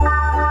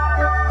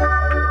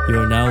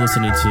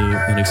listening to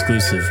an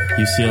exclusive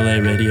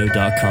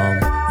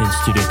UCLAradio.com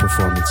in-studio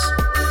performance.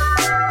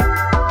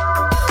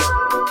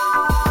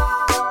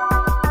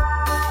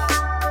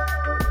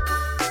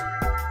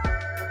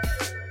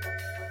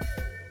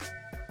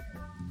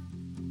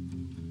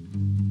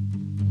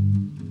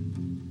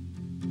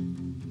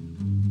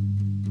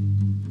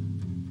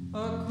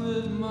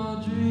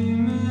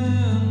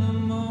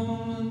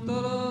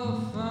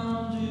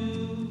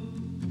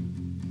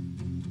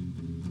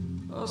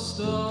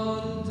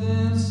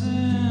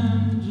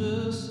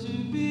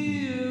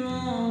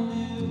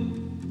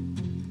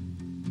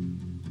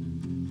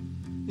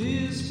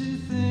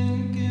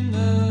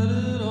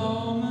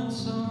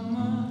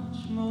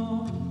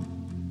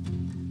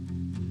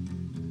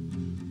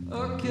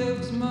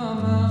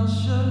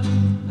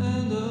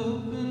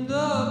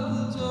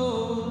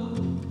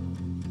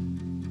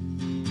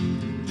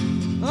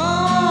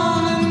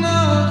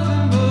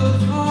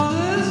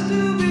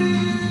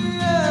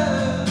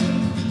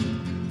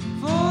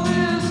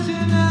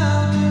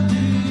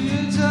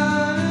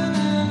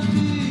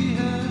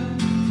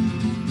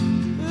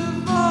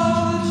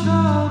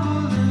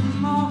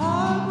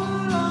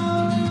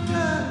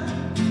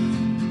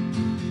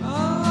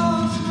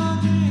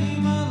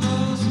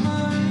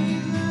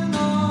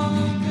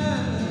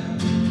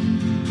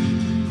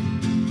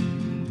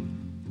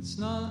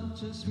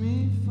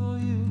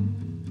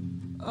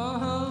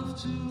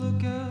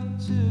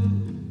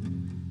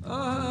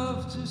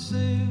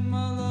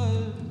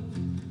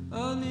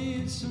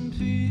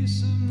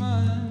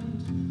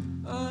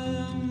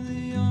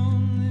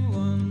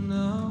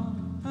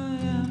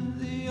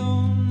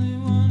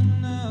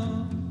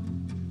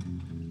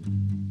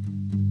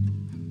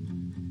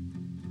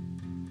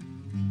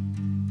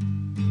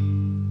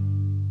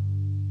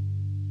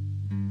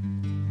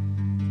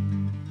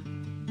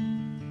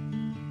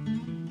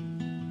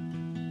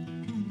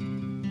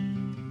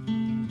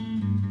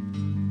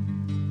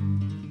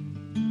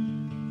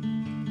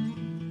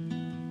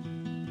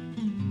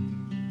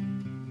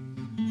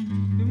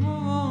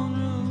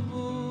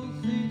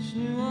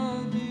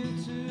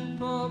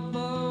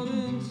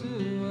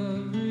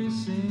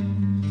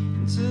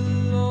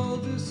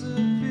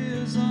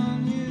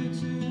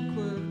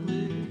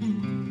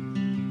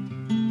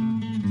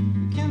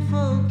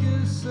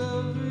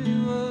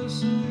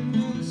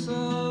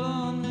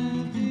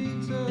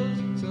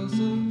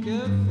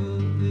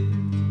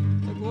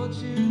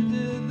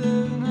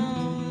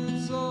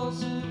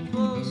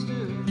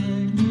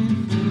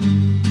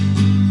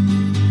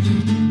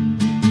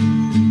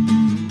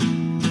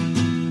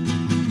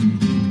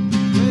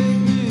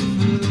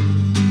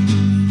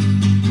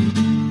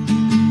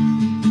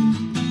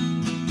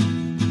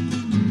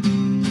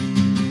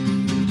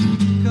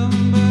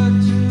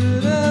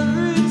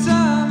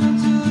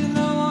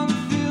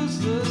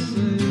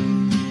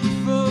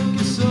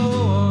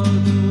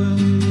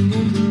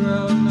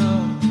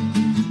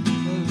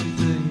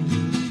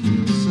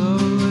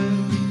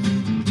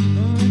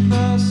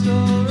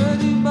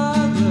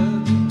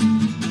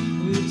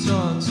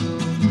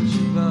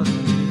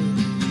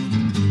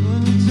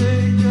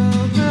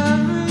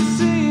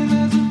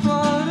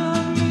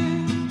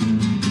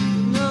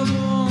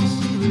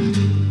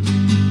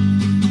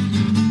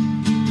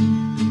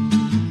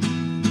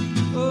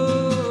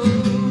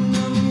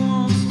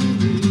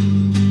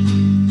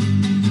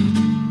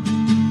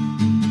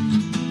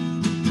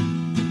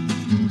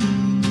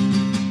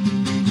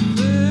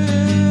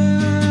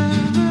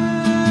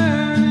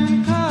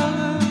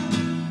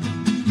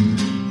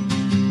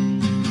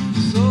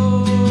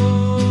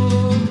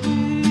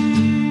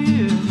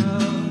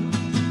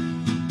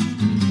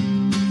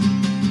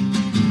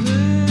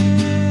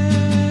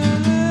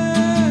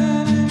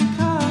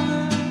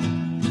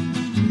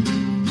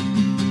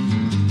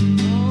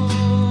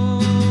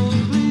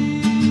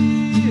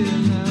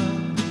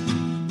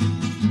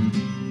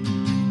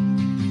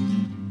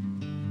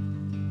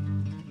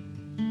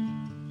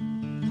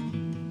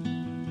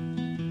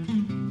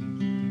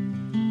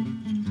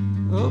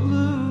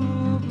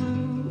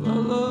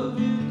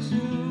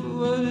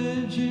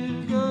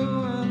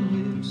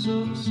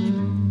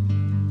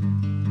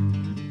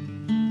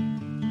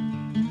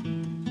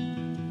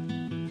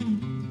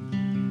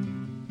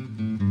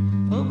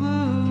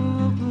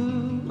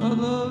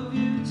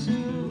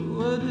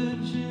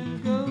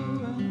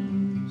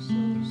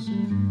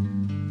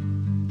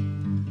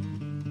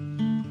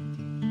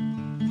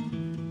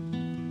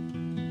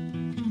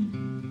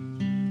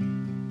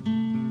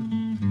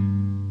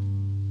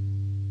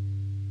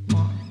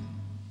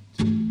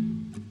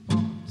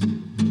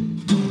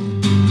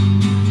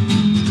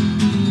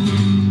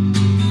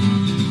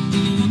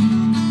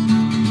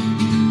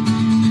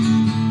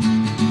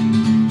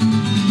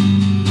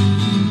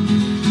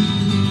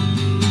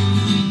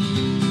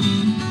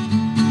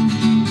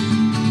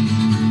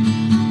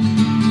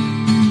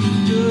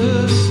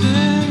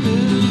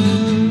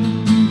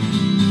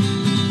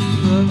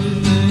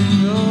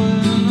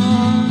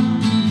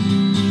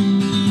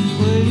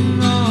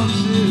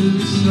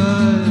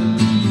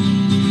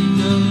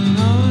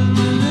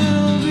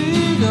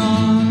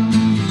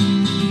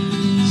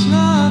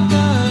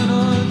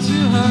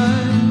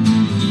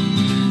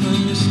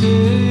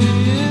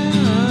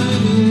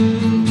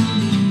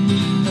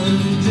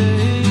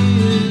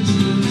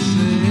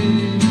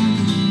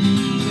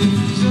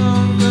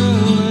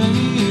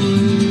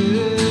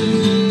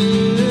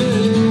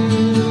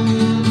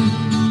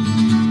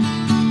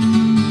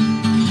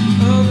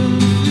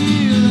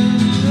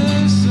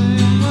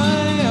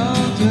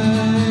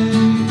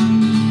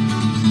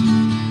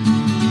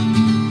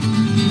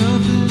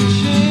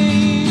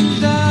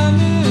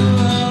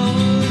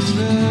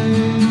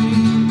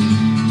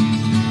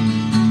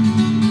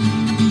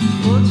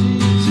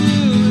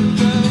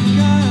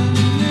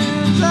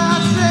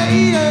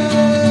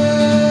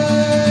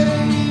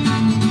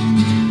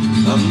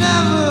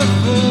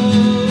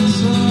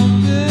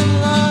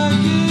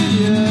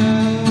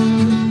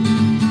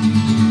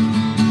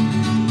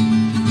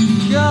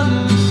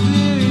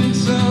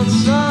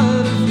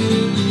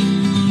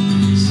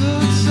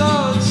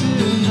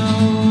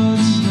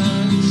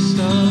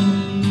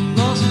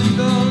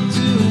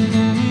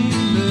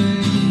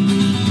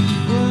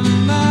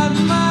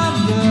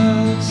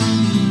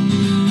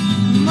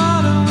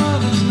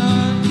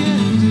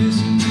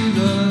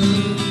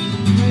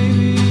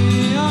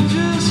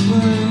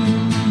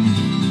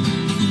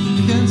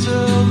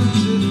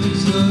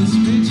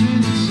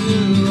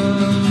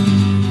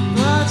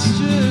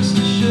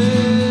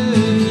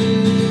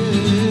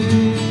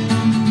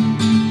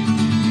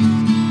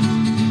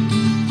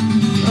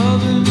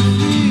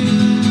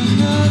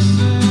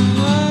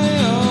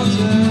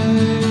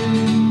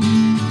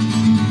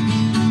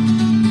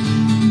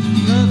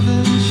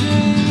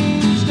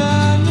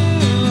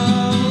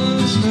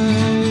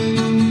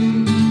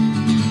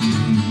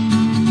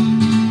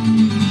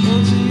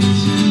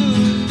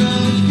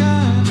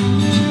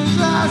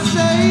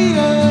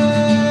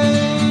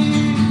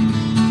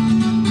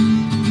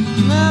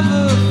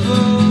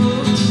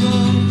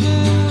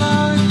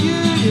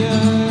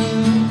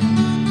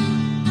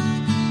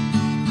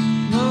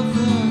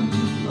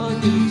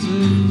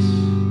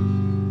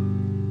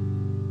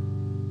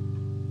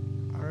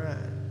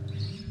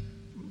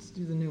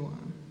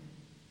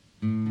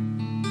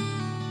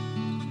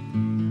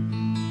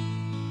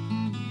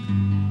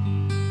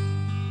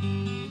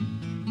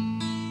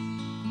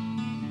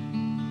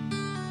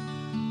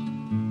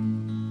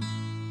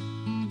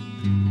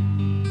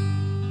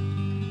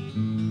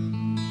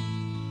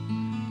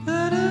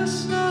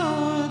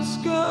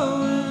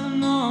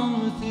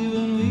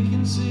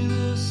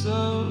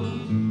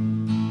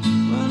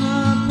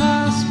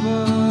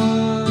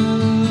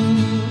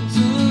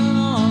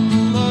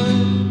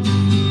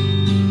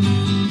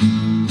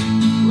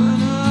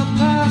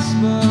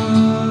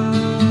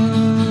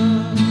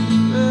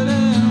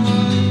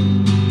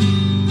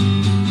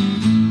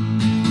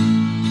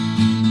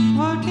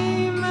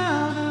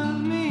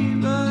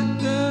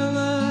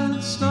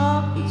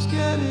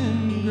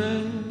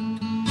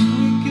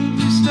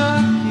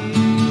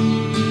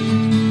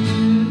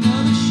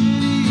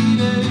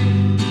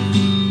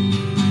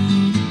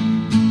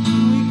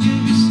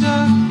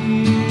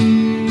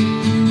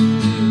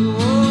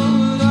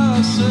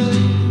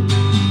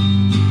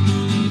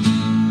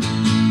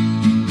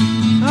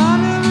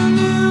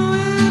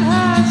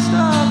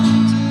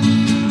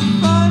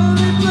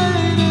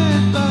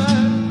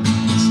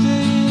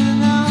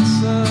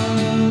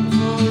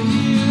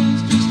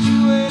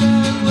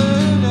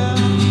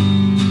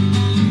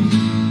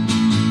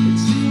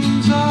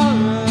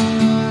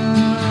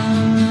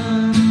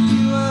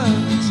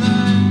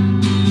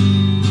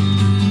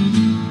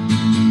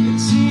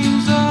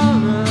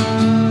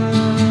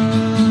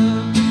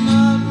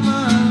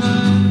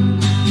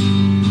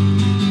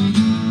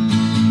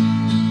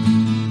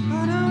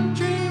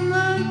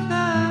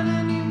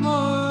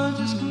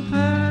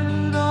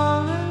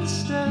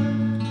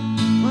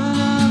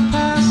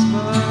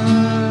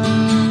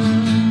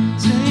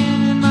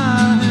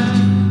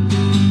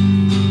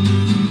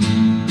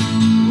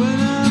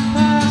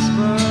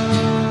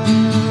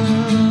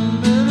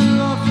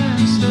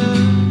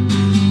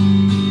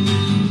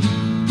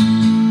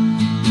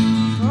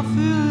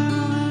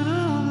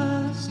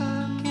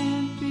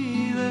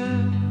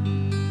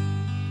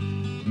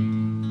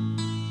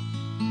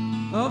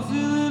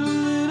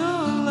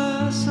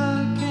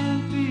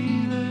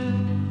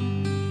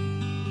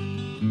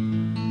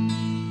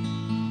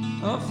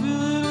 I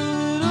feel it a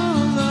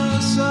little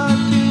less. I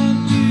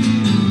can't be.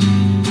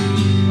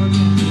 I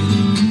can't be.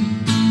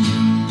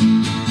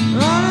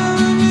 I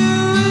never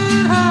knew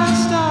it had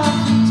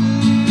stopped until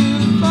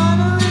you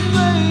finally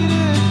played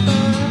it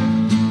back.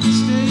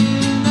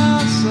 Staying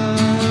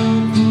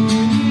outside for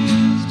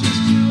years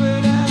just to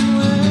wait and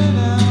wait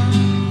out.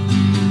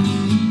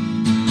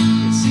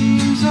 It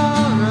seems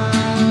alright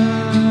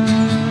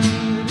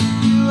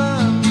if you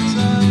have the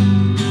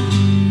time.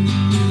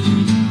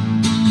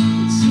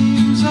 It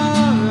seems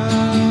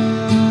alright,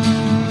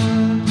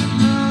 but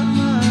not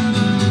my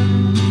life.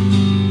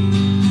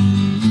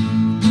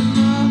 But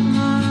not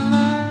my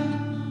life.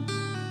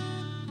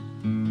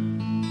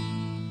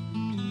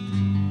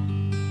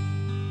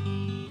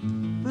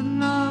 But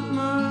not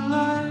my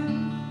life.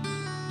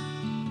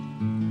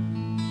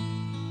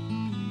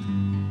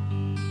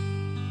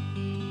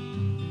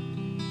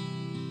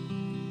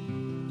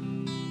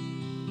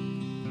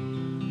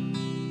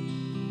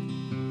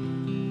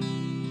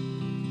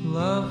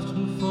 Left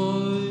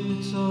before you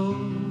told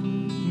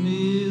me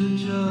the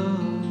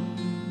joke.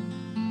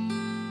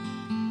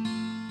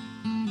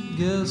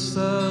 Guess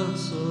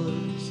that's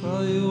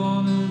how you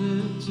wanted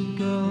it to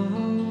go.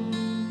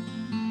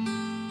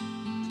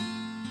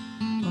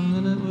 A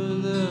minute we're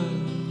there,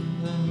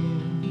 then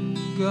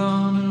you're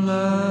gone and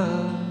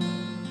left,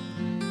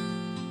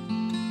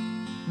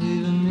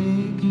 leaving me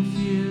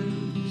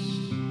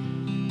confused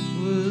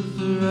with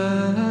the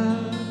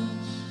rest.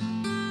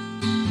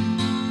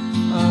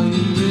 Are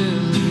you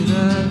really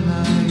that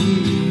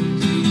naive?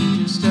 Do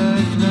you just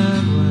act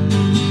that way?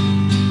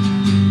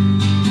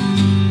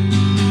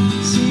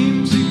 Seem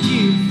to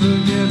keep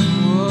forgetting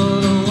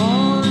what I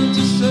wanted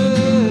to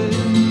say,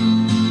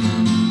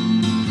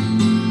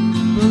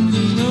 but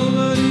there's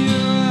nobody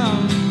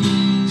around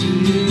to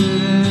hear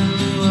it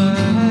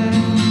anyway.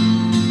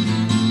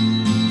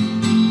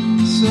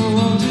 So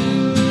I'll do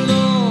it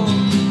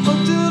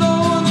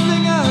all one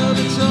thing at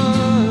a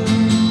time.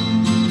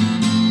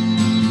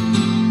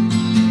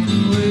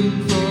 Waiting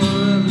for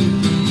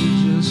everything to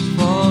just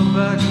fall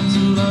back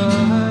into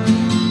life.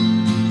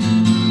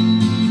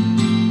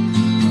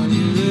 Are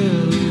you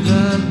really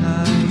that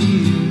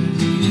naive?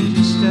 Do you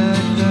just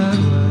act that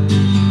way?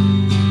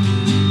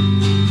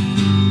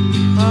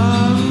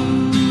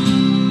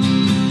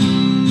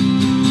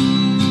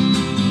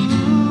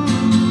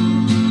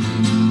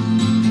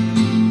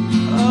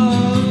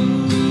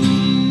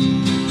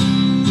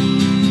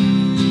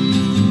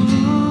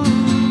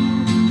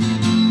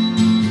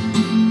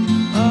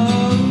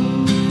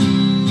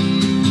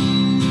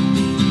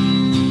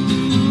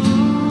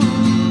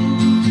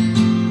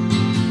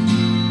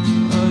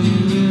 Are you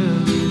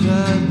really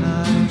that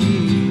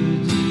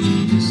naive? Do you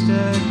just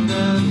act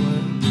that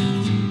way?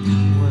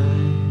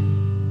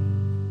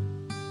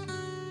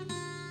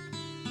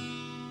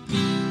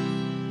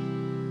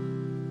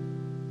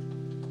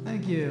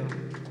 Thank you.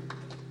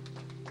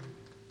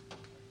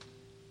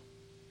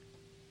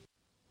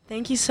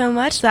 Thank you so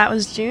much. That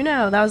was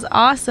Juno. That was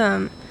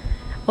awesome.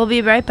 We'll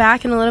be right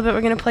back in a little bit.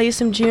 We're going to play you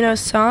some Juno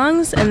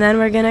songs, and then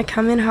we're going to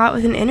come in hot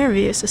with an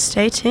interview, so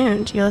stay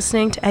tuned. You're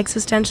listening to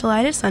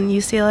Existentialitis on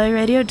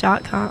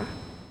UCLAradio.com.